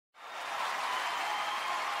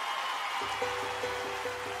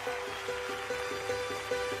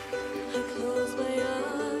close my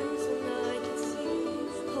eyes and I can see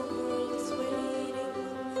a world is waiting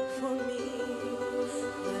for me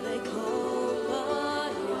when I call my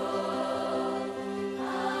own.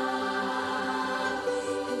 And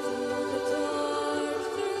through the dark,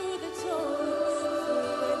 through the torn,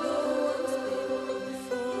 through where no one's been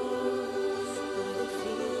before, but it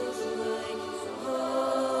feels like home.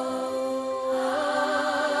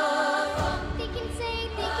 They can say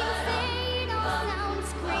it all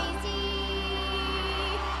sounds crazy.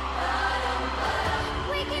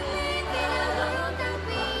 We can live in a world that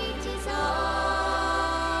we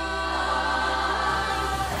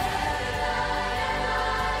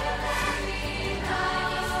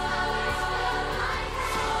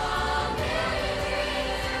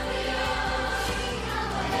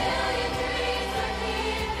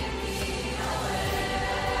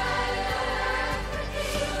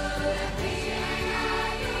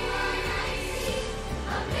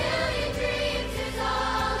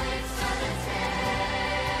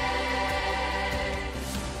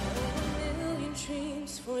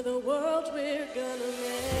for the world we're gonna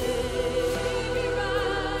make. Maybe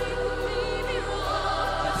right, maybe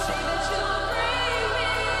wrong, but say that you'll bring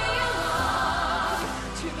me along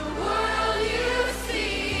to the world you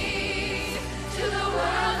see, to the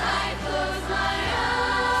world I close my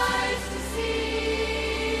eyes to see.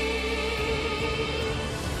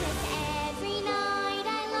 'Cause every night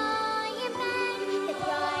I lie in bed, the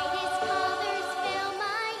brightest colors fill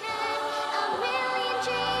my head. A million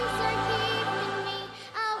dreams are keeping me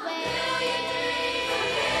awake.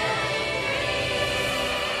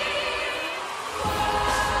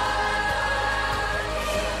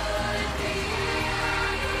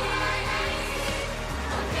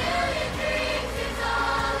 A million dreams is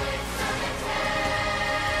all it's gonna take. For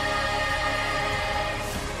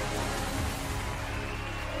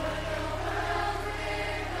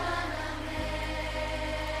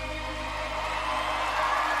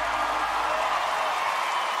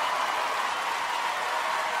the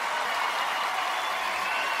world we're gonna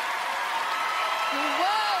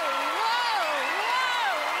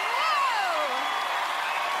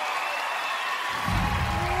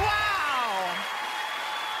Wow!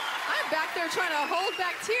 I'm back there trying to hold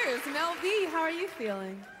back tears. Mel B, how are you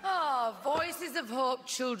feeling? Oh, Voices of Hope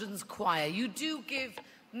Children's Choir. You do give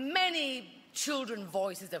many children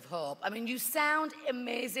voices of hope. I mean, you sound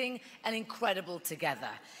amazing and incredible together.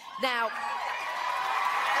 Now,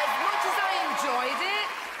 as much as I enjoyed it,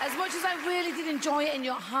 as much as I really did enjoy it in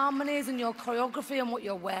your harmonies and your choreography and what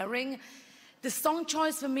you're wearing, the song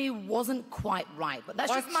choice for me wasn't quite right. But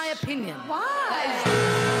that's just my opinion. Why?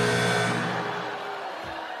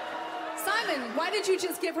 Simon, why did you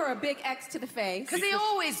just give her a big X to the face? Because he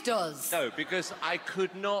always does. No, because I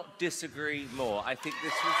could not disagree more. I think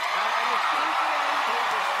this was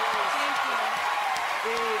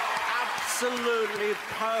the absolutely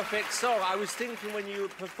perfect song. I was thinking when you were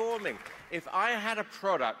performing, if I had a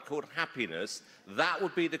product called Happiness, that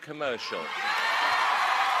would be the commercial.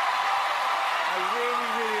 I really,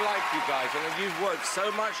 really like you guys. I know you've worked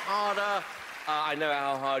so much harder. I know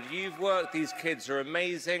how hard you've worked. These kids are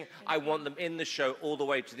amazing. I want them in the show all the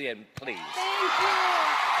way to the end, please. Thank you.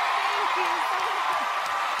 Thank you.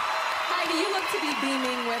 Heidi, you look to be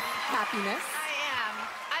beaming with happiness. I am.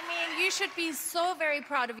 I mean, you should be so very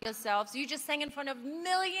proud of yourselves. You just sang in front of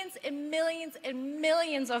millions and millions and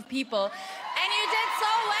millions of people, and you did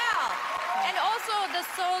so well. And also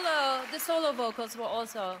the solo vocals were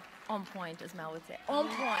also on point, as Mel would say. On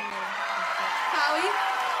point. Howie?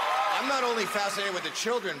 I'm not only fascinated with the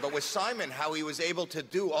children, but with Simon, how he was able to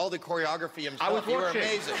do all the choreography himself. You were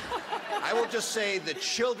amazing. I will just say the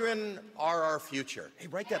children are our future. Hey,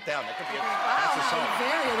 write that down. That could be that's a song.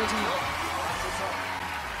 Very original.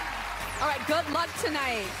 All right, good luck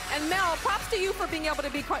tonight. And Mel, props to you for being able to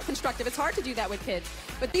be quite constructive. It's hard to do that with kids.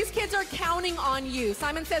 But these kids are counting on you.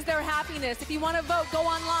 Simon says they're happiness. If you want to vote, go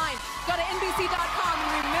online. Go to NBC.com.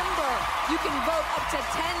 And remember, you can vote up to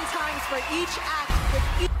 10 times for each act with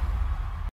each